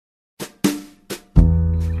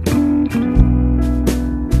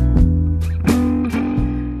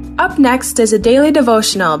Up next is a daily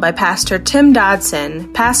devotional by Pastor Tim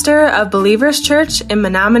Dodson, pastor of Believers Church in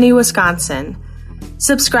Menominee, Wisconsin.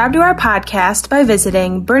 Subscribe to our podcast by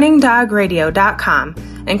visiting burningdogradio.com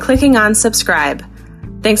and clicking on subscribe.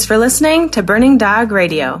 Thanks for listening to Burning Dog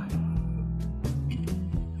Radio.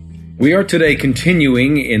 We are today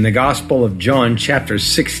continuing in the Gospel of John, chapter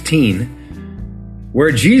 16,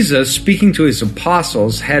 where Jesus, speaking to his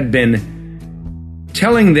apostles, had been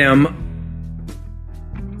telling them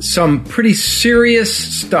some pretty serious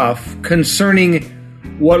stuff concerning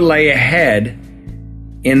what lay ahead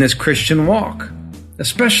in this Christian walk,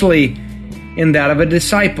 especially in that of a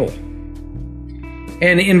disciple.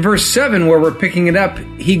 And in verse 7, where we're picking it up,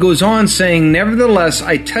 he goes on saying, "Nevertheless,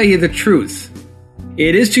 I tell you the truth.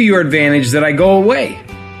 It is to your advantage that I go away.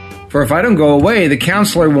 For if I don't go away, the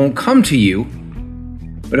counselor won't come to you.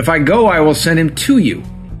 But if I go, I will send him to you.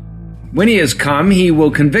 When he has come, he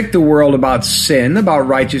will convict the world about sin, about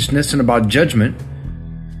righteousness, and about judgment.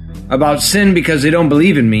 About sin because they don't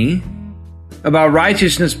believe in me. About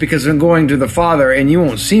righteousness because I'm going to the Father and you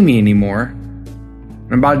won't see me anymore.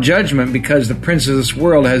 And about judgment because the prince of this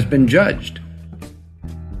world has been judged."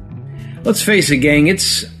 Let's face it, gang,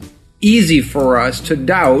 it's easy for us to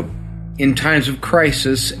doubt in times of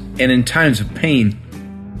crisis and in times of pain.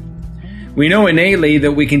 We know innately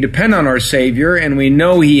that we can depend on our Savior, and we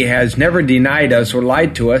know He has never denied us or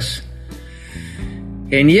lied to us.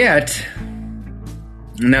 And yet,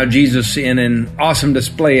 now Jesus, in an awesome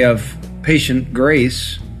display of patient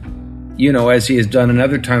grace, as He has done in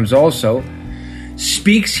other times also,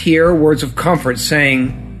 speaks here words of comfort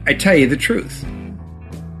saying, "I tell you the truth."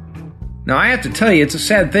 Now, I have to tell you, it's a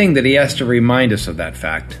sad thing that He has to remind us of that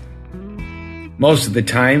fact. Most of the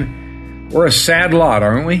time, we're a sad lot,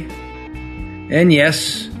 aren't we? And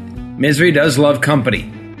yes, misery does love company.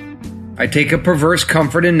 I take a perverse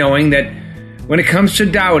comfort in knowing that when it comes to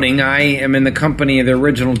doubting, I am in the company of the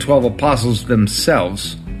original 12 apostles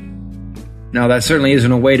themselves. Now, that certainly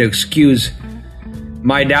isn't a way to excuse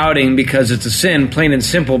my doubting because it's a sin, plain and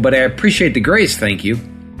simple, but I appreciate the grace, thank you.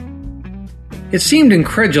 It seemed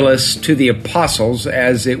incredulous to the apostles,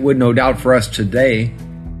 as it would no doubt for us today,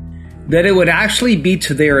 that it would actually be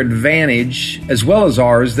to their advantage, as well as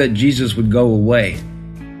ours, that Jesus would go away.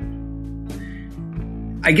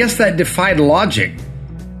 I guess that defied logic.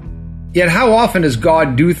 Yet how often does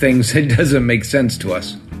God do things that doesn't make sense to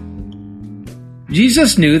us?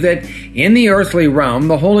 Jesus knew that in the earthly realm,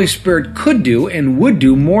 the Holy Spirit could do and would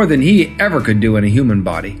do more than He ever could do in a human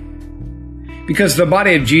body. Because the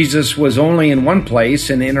body of Jesus was only in one place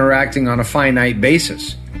and interacting on a finite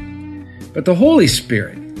basis. But the Holy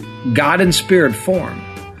Spirit, God in spirit form,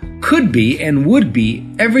 could be and would be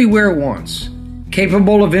everywhere at once,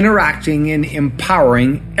 capable of interacting and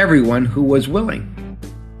empowering everyone who was willing.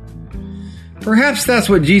 Perhaps that's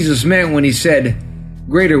what Jesus meant when He said,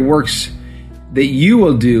 "Greater works that you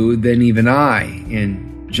will do than even I,"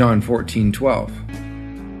 in John 14:12.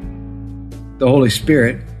 The Holy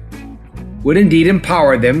Spirit would indeed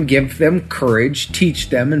empower them, give them courage,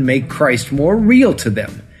 teach them, and make Christ more real to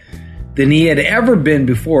them than He had ever been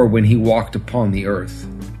before when He walked upon the earth.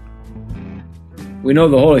 We know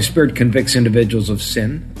the Holy Spirit convicts individuals of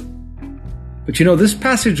sin. But this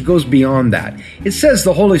passage goes beyond that. It says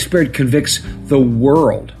the Holy Spirit convicts the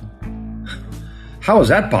world. How is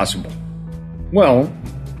that possible? Well,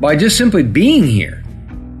 by just simply being here.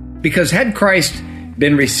 Because had Christ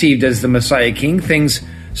been received as the Messiah King, things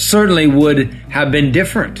certainly would have been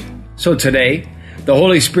different. So today, the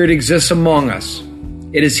Holy Spirit exists among us.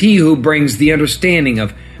 It is He who brings the understanding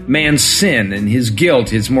of man's sin and his guilt,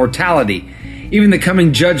 his mortality, even the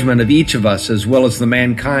coming judgment of each of us as well as the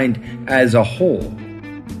mankind as a whole.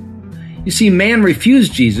 You see, man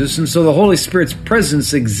refused Jesus, and so the Holy Spirit's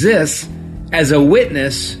presence exists as a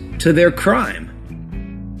witness to their crime.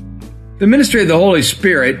 The ministry of the Holy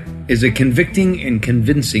Spirit is a convicting and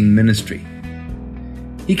convincing ministry.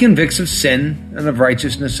 He convicts of sin and of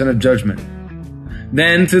righteousness and of judgment.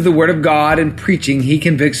 Then, through the Word of God and preaching, He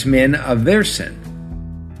convicts men of their sin.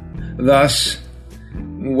 Thus,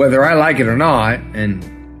 whether I like it or not, and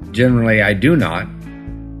generally I do not,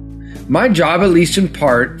 my job, at least in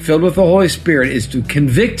part, filled with the Holy Spirit, is to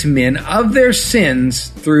convict men of their sins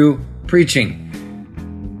through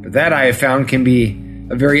preaching. But that, I have found, can be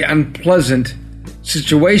a very unpleasant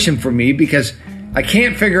situation for me because I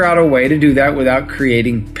can't figure out a way to do that without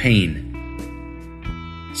creating pain.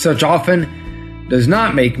 Such often does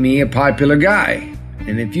not make me a popular guy.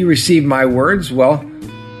 And if you receive my words, well,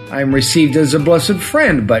 I am received as a blessed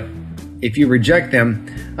friend, but if you reject them,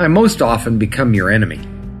 I most often become your enemy.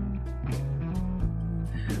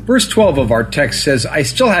 Verse 12 of our text says, "I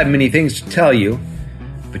still have many things to tell you,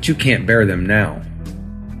 but you can't bear them now.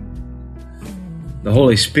 The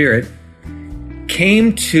Holy Spirit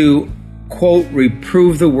came to, quote,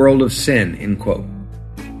 reprove the world of sin, end quote.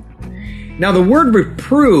 Now, the word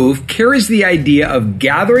reprove carries the idea of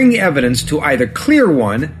gathering evidence to either clear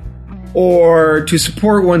one or to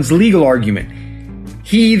support one's legal argument.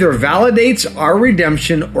 He either validates our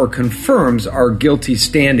redemption or confirms our guilty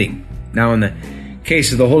standing. Now, in the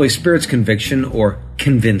case of the Holy Spirit's conviction, or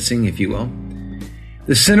convincing, if you will,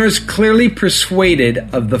 the sinner is clearly persuaded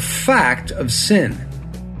of the fact of sin.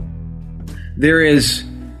 There is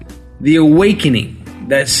the awakening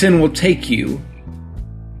that sin will take you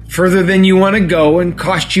further than you want to go and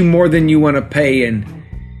cost you more than you want to pay and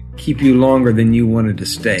keep you longer than you wanted to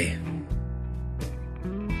stay.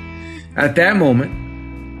 At that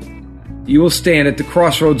moment, you will stand at the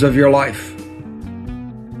crossroads of your life.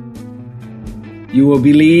 You will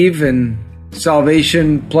believe and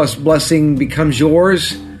salvation plus blessing becomes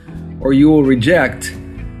yours, or you will reject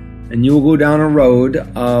and you will go down a road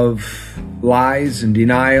of lies and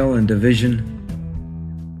denial and division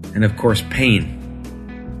and, of course, pain.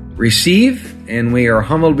 Receive, and we are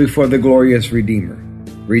humbled before the glorious Redeemer.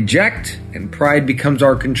 Reject, and pride becomes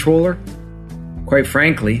our controller, quite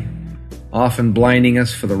frankly, often blinding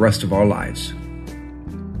us for the rest of our lives.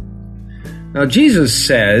 Now, Jesus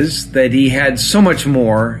says that he had so much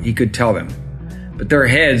more he could tell them, but their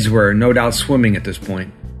heads were no doubt swimming at this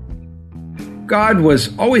point. God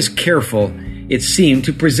was always careful, it seemed,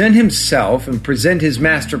 to present himself and present his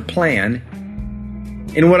master plan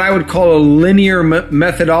in what I would call a linear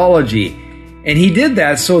methodology. And he did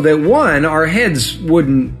that so that, one, our heads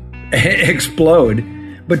wouldn't explode,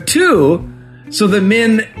 but two, so that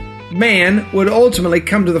man would ultimately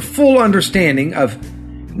come to the full understanding of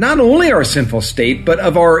not only our sinful state, but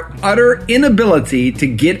of our utter inability to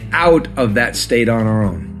get out of that state on our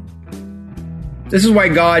own. This is why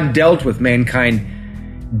God dealt with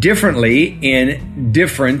mankind differently in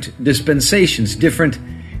different dispensations, different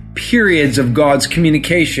periods of God's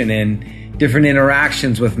communication and different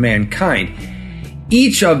interactions with mankind.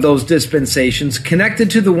 Each of those dispensations connected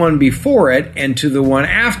to the one before it and to the one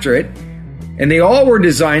after it, and they all were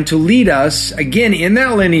designed to lead us, again in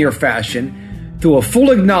that linear fashion, to a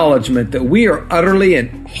full acknowledgement that we are utterly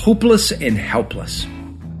and hopeless and helpless.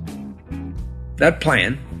 That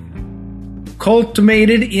plan,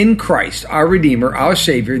 culminated in Christ, our Redeemer, our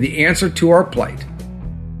Savior, the answer to our plight.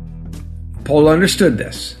 Paul understood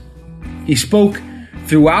this. He spoke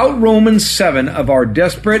throughout Romans 7 of our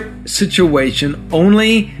desperate situation,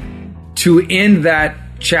 only to end that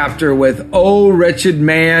chapter with, "O wretched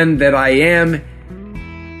man that I am,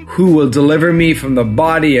 who will deliver me from the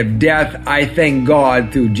body of death? I thank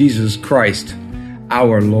God through Jesus Christ,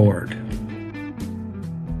 our Lord."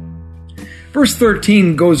 Verse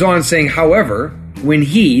 13 goes on saying, "However, when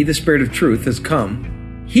he, the Spirit of truth, has come,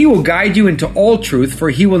 he will guide you into all truth, for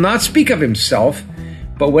he will not speak of himself,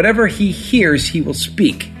 but whatever he hears, he will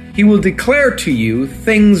speak. He will declare to you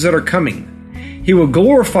things that are coming. He will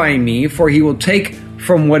glorify me, for he will take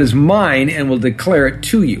from what is mine and will declare it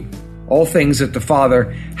to you. All things that the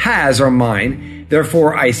Father has are mine.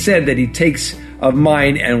 Therefore I said that he takes of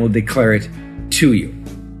mine and will declare it to you."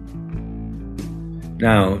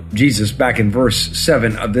 Now, Jesus, back in verse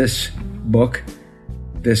 7 of this book,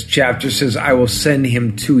 this chapter, says, "I will send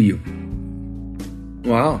him to you."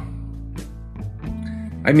 Wow.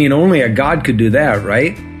 I mean, only a God could do that,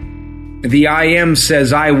 right? The I am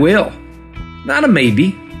says, "I will." Not a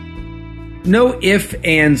maybe. No ifs,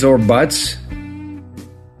 ands, or buts.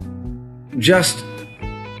 Just,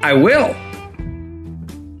 "I will."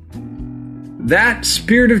 That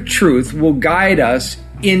Spirit of truth will guide us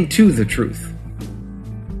into the truth.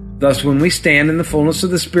 Thus, when we stand in the fullness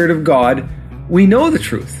of the Spirit of God, we know the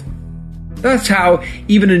truth. That's how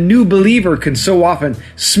even a new believer can so often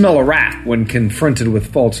smell a rat when confronted with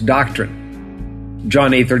false doctrine.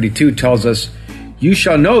 John 8:32 tells us, "You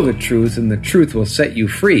shall know the truth, and the truth will set you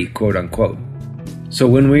free," quote unquote. So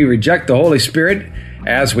when we reject the Holy Spirit,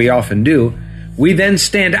 as we often do, we then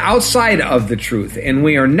stand outside of the truth, and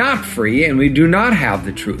we are not free, and we do not have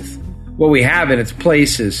the truth. What we have in its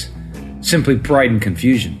place is simply pride and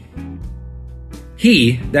confusion.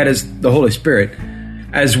 He, that is the Holy Spirit,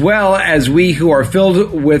 as well as we who are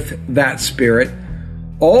filled with that Spirit,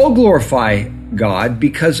 all glorify God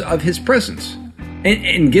because of his presence.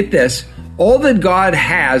 And get this, all that God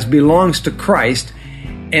has belongs to Christ,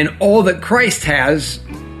 and all that Christ has,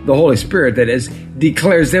 the Holy Spirit that is,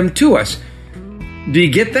 declares them to us. Do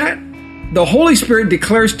you get that? The Holy Spirit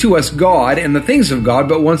declares to us God and the things of God,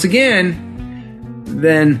 but once again,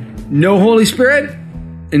 then no Holy Spirit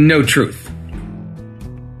and no truth.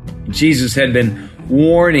 Jesus had been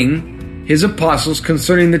warning his apostles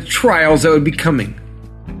concerning the trials that would be coming,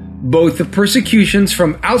 both the persecutions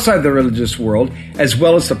from outside the religious world as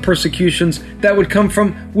well as the persecutions that would come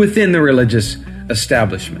from within the religious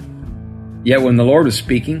establishment. Yet when the Lord was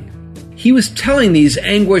speaking, he was telling these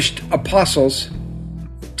anguished apostles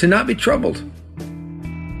to not be troubled.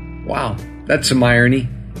 Wow, that's some irony.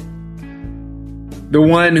 The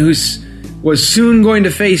one who was soon going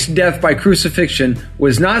to face death by crucifixion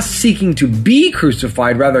was not seeking to be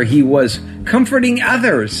crucified, rather he was comforting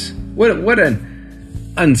others. What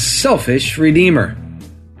an unselfish Redeemer.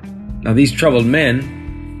 Now these troubled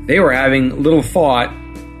men, they were having little thought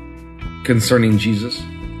concerning Jesus.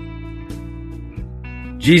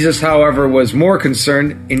 Jesus, however, was more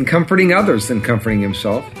concerned in comforting others than comforting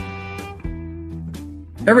himself.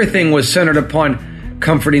 Everything was centered upon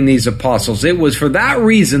comforting these apostles. It was for that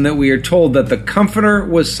reason that we are told that the Comforter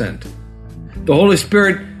was sent. The Holy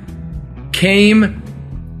Spirit came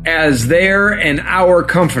as their and our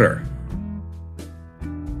Comforter.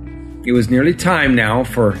 It was nearly time now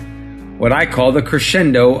for what I call the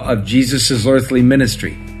crescendo of Jesus' earthly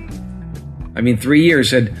ministry. 3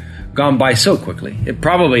 years had gone by so quickly. It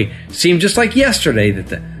probably seemed just like yesterday that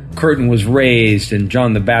the curtain was raised and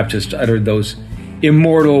John the Baptist uttered those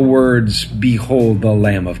immortal words, "Behold the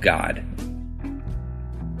Lamb of God."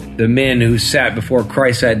 The men who sat before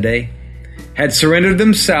Christ that day had surrendered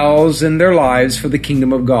themselves and their lives for the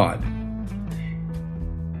kingdom of God.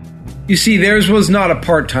 You see, theirs was not a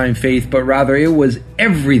part-time faith, but rather it was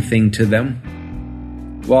everything to them.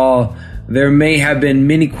 While there may have been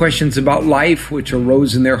many questions about life which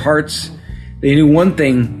arose in their hearts, they knew one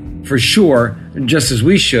thing for sure, just as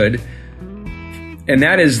we should, and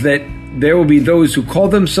that is that there will be those who call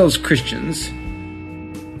themselves Christians,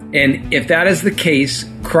 and if that is the case,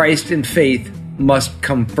 Christ and faith must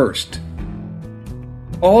come first.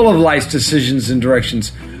 All of life's decisions and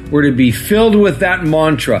directions were to be filled with that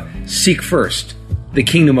mantra, seek first the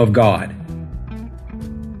kingdom of God.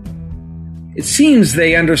 It seems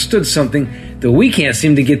they understood something that we can't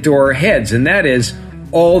seem to get through our heads, and that is,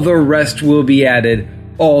 all the rest will be added,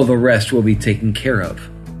 all the rest will be taken care of.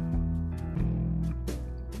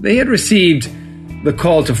 They had received the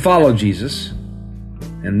call to follow Jesus,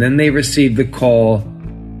 and then they received the call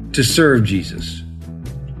to serve Jesus.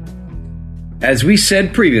 As we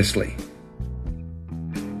said previously,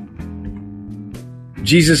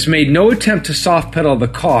 Jesus made no attempt to soft pedal the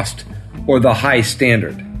cost or the high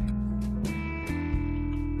standard.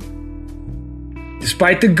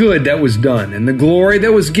 Despite the good that was done and the glory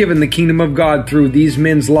that was given the kingdom of God through these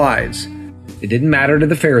men's lives, it didn't matter to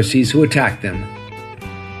the Pharisees who attacked them.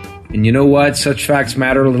 And you know what? Such facts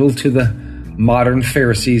matter little to the modern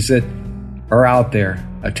Pharisees that are out there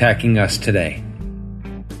attacking us today.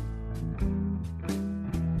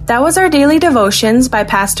 That was our daily devotions by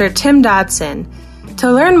Pastor Tim Dodson. To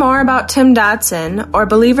learn more about Tim Dodson or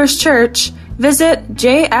Believers Church, visit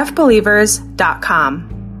jfbelievers.com.